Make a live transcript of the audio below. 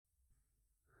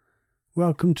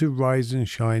Welcome to Rise and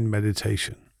Shine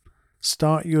Meditation.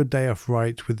 Start your day off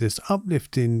right with this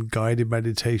uplifting guided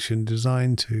meditation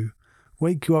designed to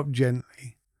wake you up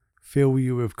gently, fill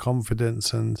you with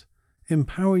confidence and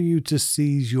empower you to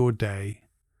seize your day.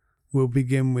 We'll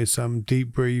begin with some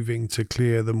deep breathing to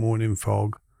clear the morning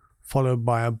fog, followed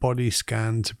by a body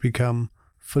scan to become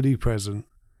fully present.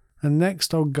 And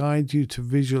next I'll guide you to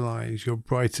visualize your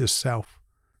brightest self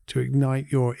to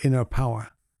ignite your inner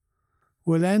power.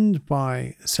 We'll end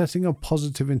by setting a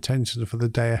positive intention for the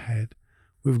day ahead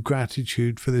with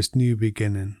gratitude for this new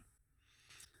beginning.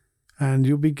 And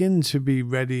you'll begin to be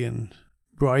ready and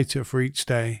brighter for each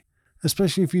day,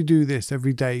 especially if you do this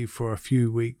every day for a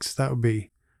few weeks. That would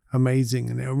be amazing,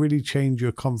 and it'll really change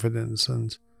your confidence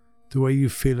and the way you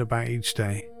feel about each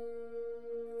day.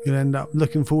 You'll end up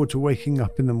looking forward to waking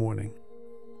up in the morning.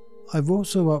 I've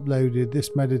also uploaded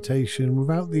this meditation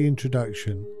without the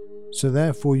introduction, so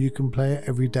therefore you can play it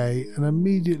every day and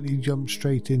immediately jump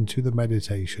straight into the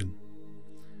meditation.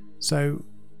 So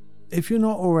if you're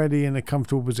not already in a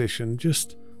comfortable position,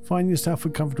 just find yourself a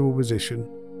comfortable position.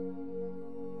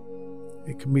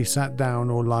 It can be sat down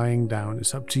or lying down,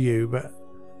 it's up to you, but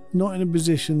not in a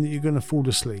position that you're going to fall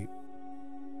asleep.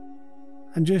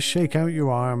 And just shake out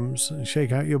your arms and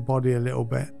shake out your body a little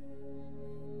bit.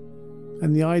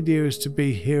 And the idea is to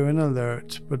be here and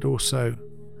alert, but also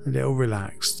a little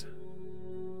relaxed.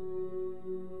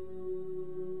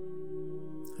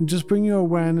 And just bring your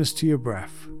awareness to your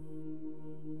breath.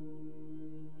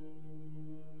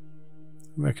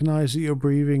 Recognize that you're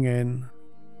breathing in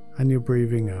and you're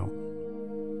breathing out.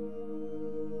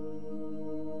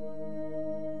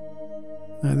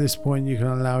 At this point, you can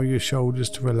allow your shoulders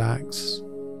to relax.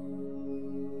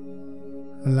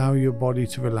 Allow your body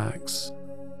to relax.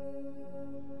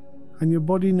 And your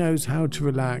body knows how to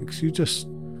relax. You just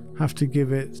have to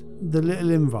give it the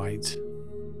little invite.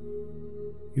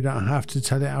 You don't have to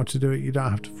tell it how to do it. You don't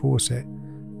have to force it.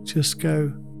 Just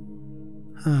go,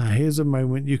 here's a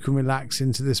moment. You can relax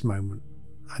into this moment.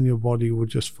 And your body will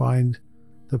just find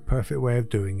the perfect way of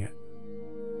doing it.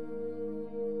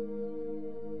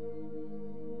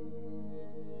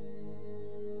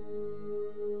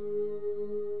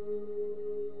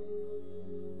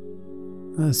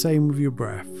 And the same with your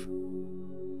breath.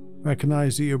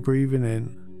 Recognize that you're breathing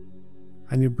in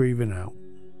and you're breathing out.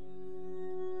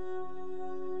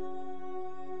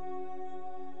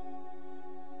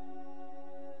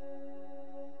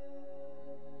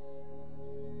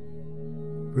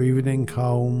 Breathing in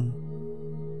calm,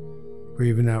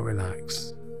 breathing out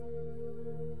relaxed.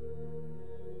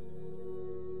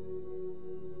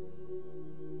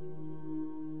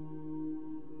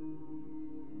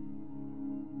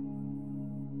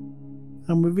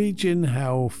 And with each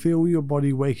inhale, feel your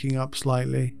body waking up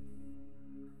slightly.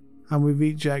 And with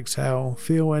each exhale,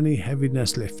 feel any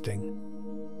heaviness lifting.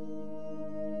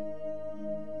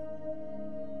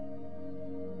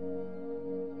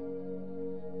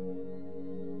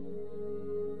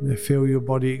 And feel your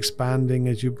body expanding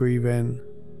as you breathe in.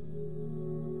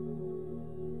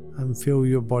 And feel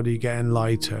your body getting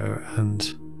lighter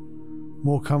and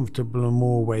more comfortable and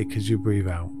more awake as you breathe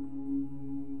out.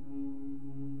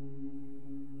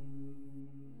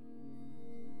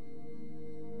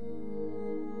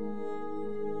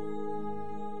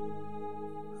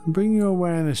 And bring your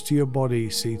awareness to your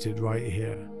body seated right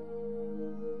here.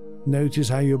 Notice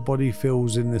how your body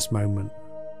feels in this moment.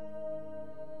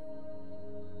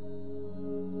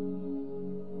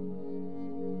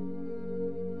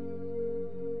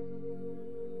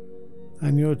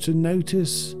 And you're to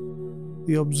notice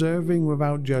the observing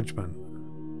without judgment.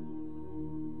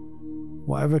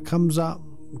 Whatever comes up,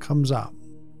 comes up.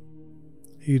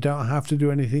 You don't have to do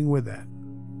anything with it.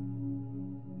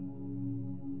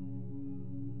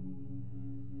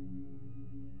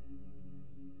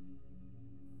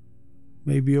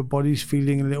 Maybe your body's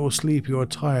feeling a little sleepy or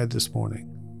tired this morning.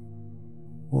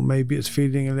 Or maybe it's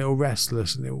feeling a little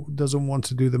restless and it doesn't want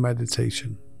to do the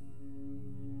meditation.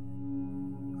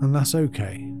 And that's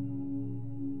okay.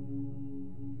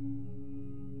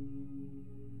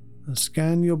 And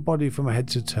scan your body from head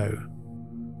to toe,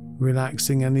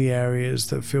 relaxing any areas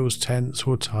that feels tense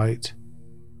or tight.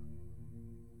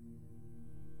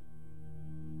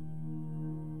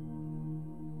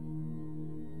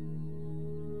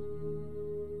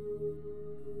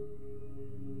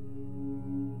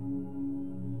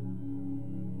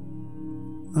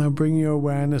 Now bring your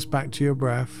awareness back to your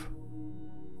breath.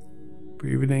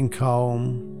 Breathing in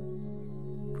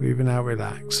calm, breathing out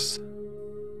relaxed.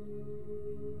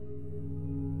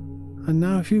 And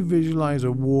now if you visualize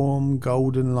a warm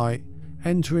golden light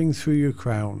entering through your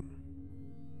crown,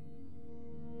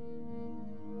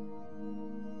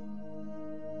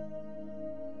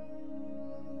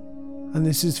 and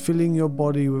this is filling your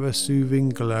body with a soothing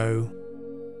glow.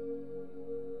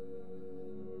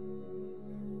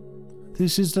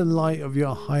 This is the light of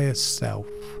your highest self.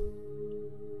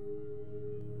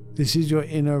 This is your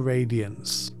inner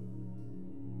radiance.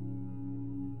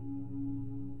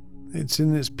 It's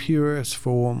in its purest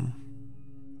form.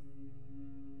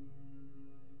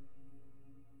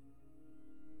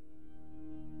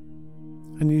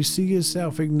 And you see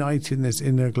yourself igniting this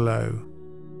inner glow,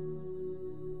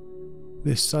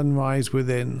 this sunrise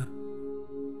within.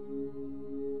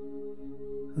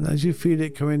 And as you feel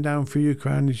it coming down through your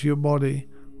crown into your body,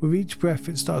 with each breath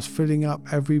it starts filling up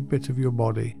every bit of your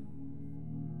body.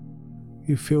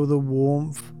 You feel the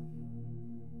warmth.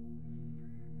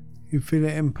 You feel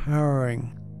it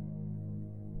empowering.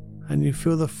 And you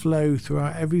feel the flow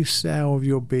throughout every cell of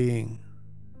your being.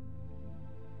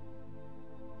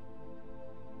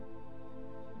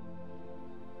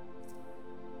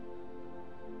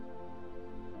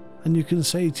 And you can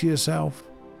say to yourself,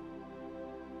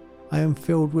 I am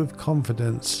filled with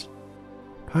confidence,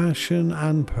 passion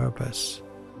and purpose.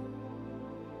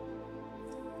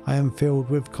 I am filled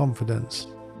with confidence,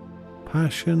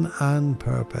 passion and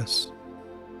purpose.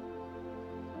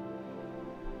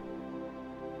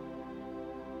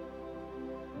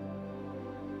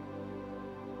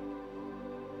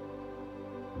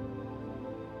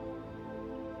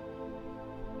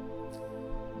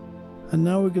 And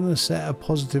now we're going to set a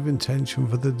positive intention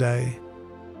for the day.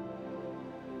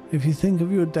 If you think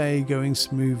of your day going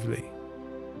smoothly,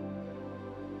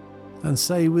 and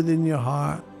say within your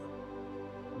heart,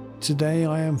 today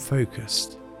I am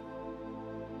focused,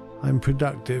 I'm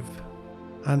productive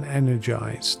and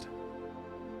energized.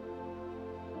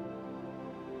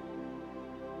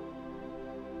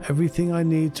 Everything I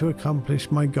need to accomplish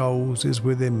my goals is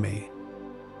within me.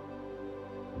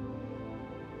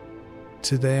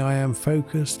 Today I am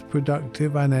focused,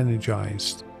 productive and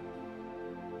energized.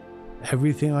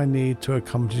 Everything I need to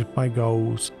accomplish my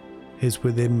goals is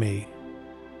within me.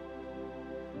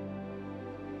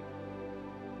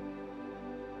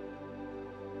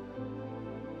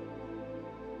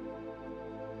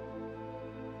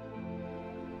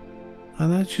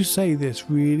 And as you say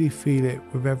this, really feel it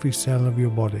with every cell of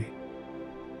your body,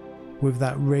 with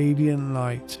that radiant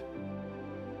light,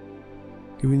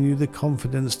 giving you the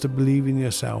confidence to believe in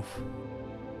yourself.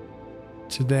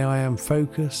 Today I am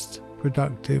focused,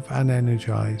 productive and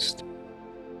energized.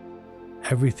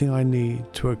 Everything I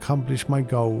need to accomplish my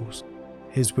goals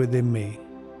is within me.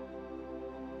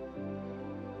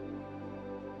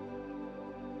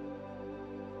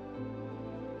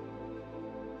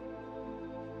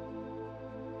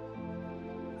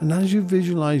 And as you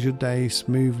visualize your day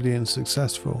smoothly and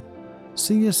successful,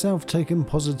 see yourself taking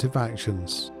positive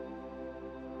actions.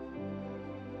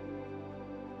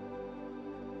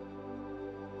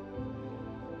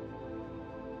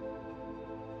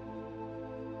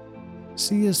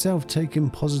 See yourself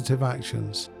taking positive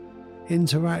actions,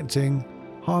 interacting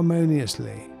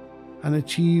harmoniously, and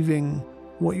achieving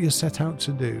what you set out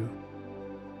to do.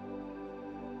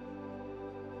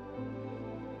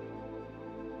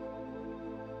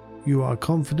 You are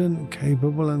confident,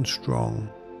 capable, and strong.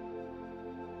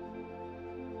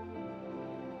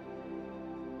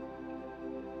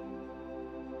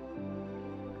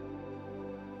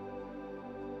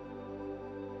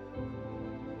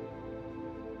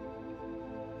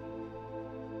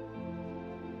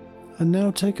 And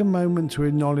now take a moment to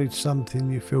acknowledge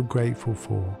something you feel grateful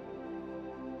for.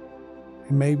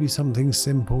 It may be something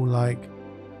simple like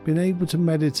being able to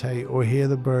meditate or hear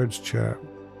the birds chirp.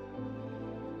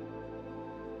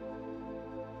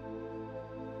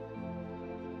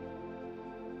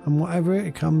 And whatever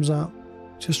it comes up,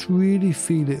 just really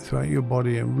feel it throughout your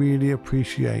body and really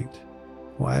appreciate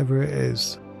whatever it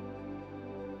is.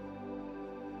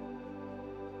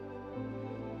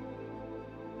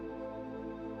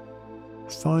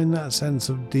 Find that sense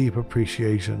of deep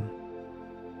appreciation.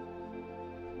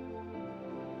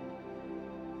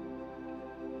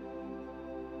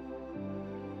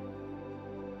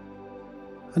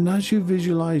 And as you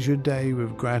visualize your day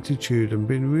with gratitude and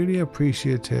being really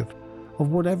appreciative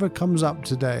of whatever comes up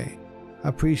today,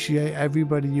 appreciate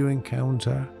everybody you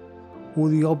encounter, all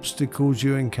the obstacles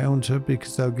you encounter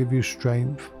because they'll give you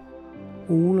strength,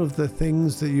 all of the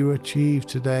things that you achieve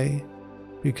today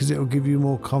because it will give you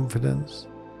more confidence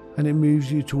and it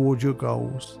moves you towards your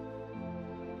goals.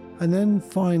 And then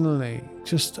finally,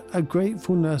 just a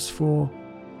gratefulness for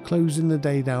closing the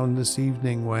day down this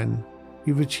evening when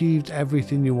you've achieved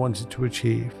everything you wanted to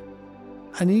achieve.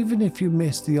 And even if you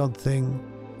missed the odd thing,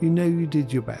 you know you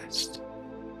did your best.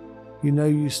 You know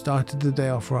you started the day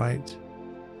off right.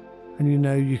 and you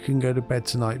know you can go to bed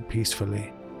tonight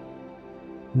peacefully,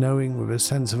 knowing with a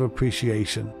sense of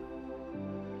appreciation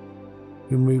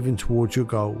you're moving towards your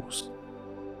goals,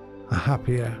 a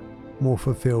happier, more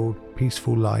fulfilled,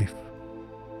 peaceful life.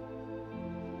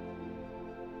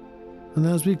 And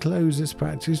as we close this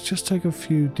practice, just take a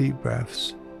few deep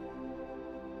breaths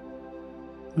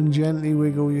and gently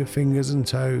wiggle your fingers and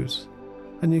toes,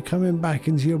 and you're coming back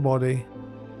into your body.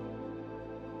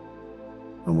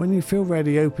 And when you feel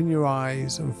ready, open your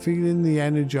eyes and feeling the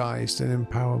energized and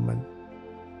empowerment.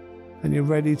 And you're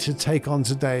ready to take on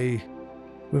today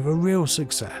with a real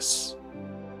success.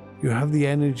 You have the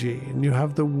energy and you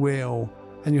have the will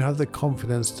and you have the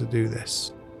confidence to do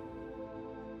this.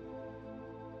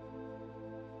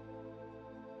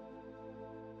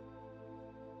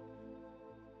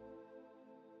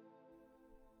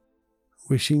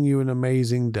 Wishing you an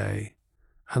amazing day,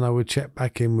 and I will check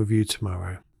back in with you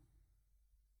tomorrow.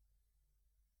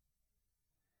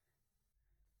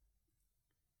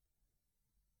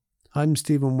 I'm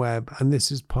Stephen Webb, and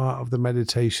this is part of the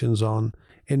meditations on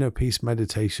Inner Peace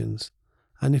Meditations.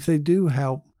 And if they do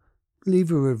help, leave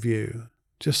a review.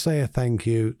 Just say a thank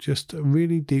you. Just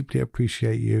really deeply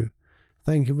appreciate you.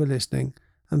 Thank you for listening,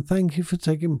 and thank you for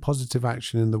taking positive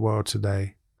action in the world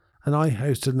today. And I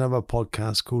host another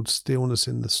podcast called Stillness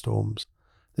in the Storms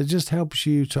that just helps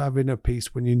you to have inner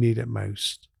peace when you need it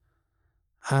most.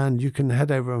 And you can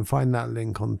head over and find that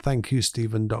link on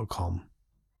thankyousteven.com.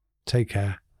 Take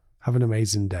care. Have an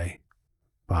amazing day.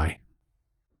 Bye.